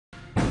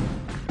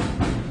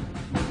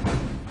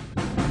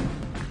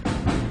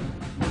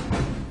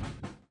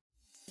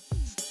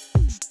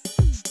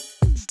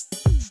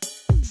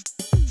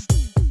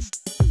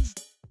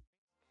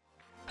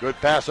Good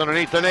pass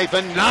underneath to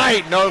Nathan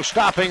Knight. No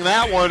stopping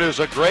that one. Is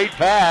a great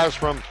pass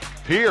from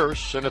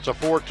Pierce, and it's a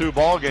 4-2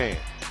 ball game.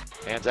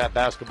 Hands that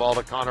basketball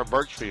to Connor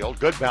Birchfield.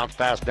 Good bounce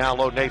pass down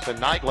low.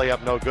 Nathan Knight.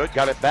 Layup no good.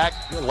 Got it back.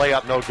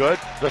 Layup no good.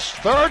 The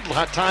third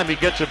time he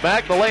gets it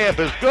back, the layup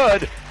is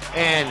good,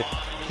 and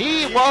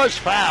he was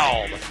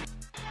fouled.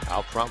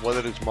 Out front with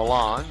it is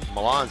Milan.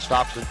 Milan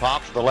stops and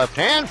pops with the left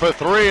hand for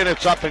three, and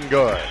it's up and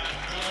good.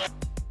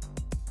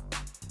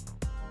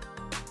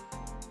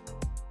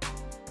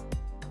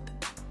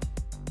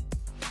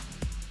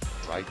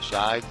 Right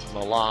side,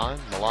 Milan.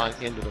 Milan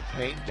into the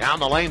paint. Down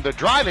the lane, the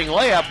driving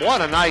layup.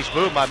 What a nice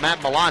move by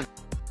Matt Milan.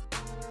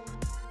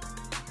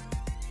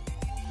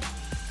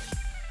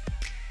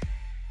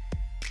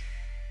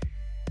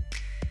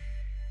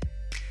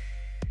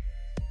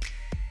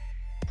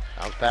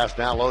 Bounce pass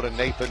down low to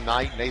Nathan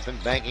Knight. Nathan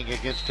banking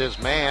against his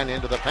man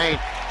into the paint.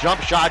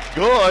 Jump shot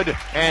good,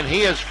 and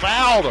he is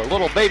fouled. A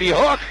little baby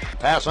hook.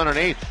 Pass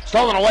underneath.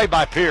 Stolen away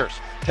by Pierce.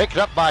 Picked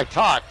up by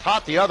Todd.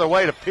 Todd the other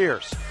way to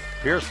Pierce.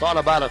 Pierce thought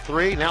about a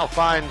three, now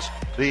finds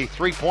the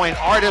three-point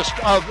artist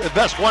of the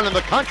best one in the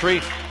country.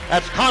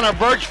 That's Connor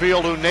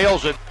Birchfield, who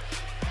nails it.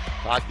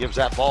 Todd gives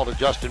that ball to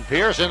Justin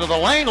Pierce into the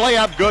lane.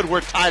 Layup good.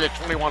 We're tied at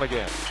 21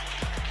 again.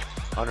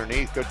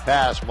 Underneath, good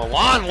pass.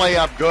 Milan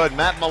layup good.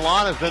 Matt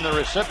Milan has been the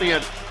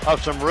recipient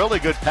of some really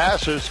good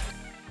passes.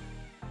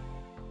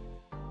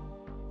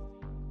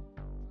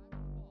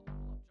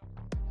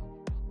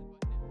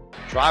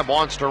 Tribe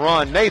wants to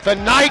run.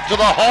 Nathan Knight to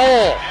the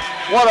hole.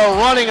 What a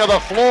running of the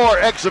floor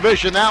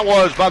exhibition that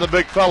was by the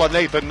big fella,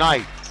 Nathan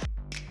Knight.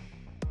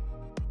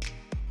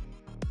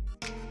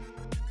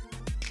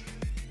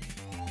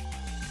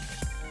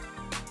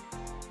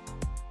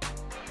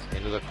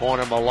 Into the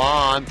corner,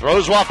 Milan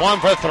throws up one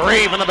for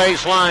three from the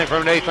baseline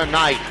from Nathan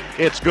Knight.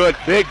 It's good,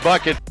 big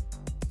bucket.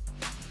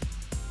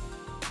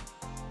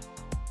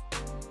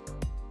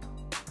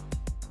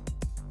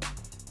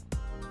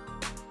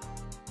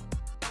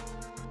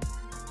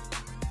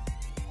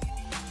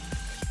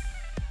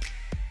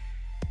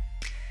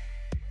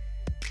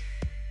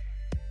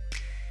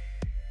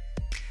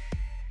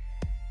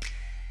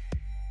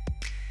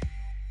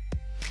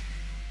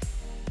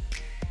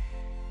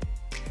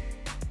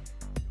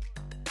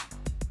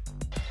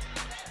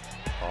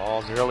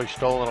 Oh, nearly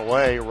stolen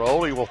away.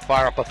 Rowley will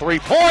fire up a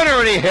three-pointer,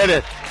 and he hit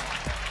it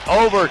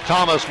over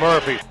Thomas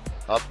Murphy.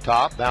 Up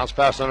top, bounce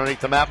pass underneath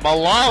to Matt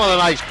Milan with a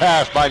nice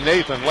pass by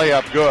Nathan.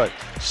 Layup good.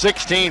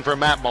 16 for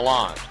Matt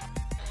Milan.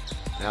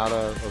 Now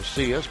to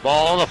Osias.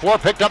 Ball on the floor,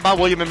 picked up by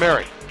William and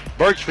Mary.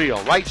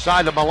 Birchfield, right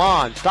side to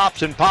Milan.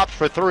 Stops and pops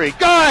for three.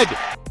 Good!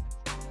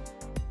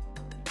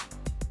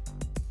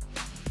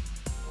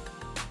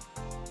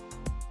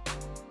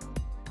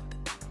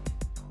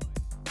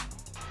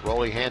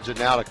 Rowley hands it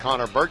now to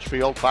Connor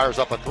Birchfield, fires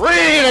up a three,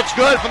 and it's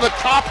good from the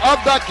top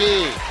of the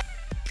key.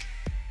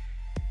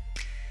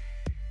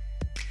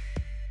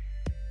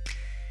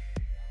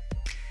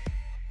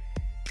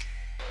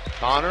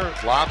 Connor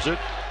lobs it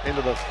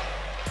into the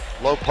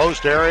low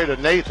post area to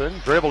Nathan,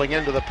 dribbling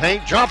into the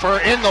paint, jumper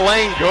in the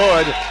lane,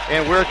 good,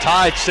 and we're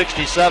tied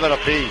 67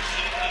 apiece.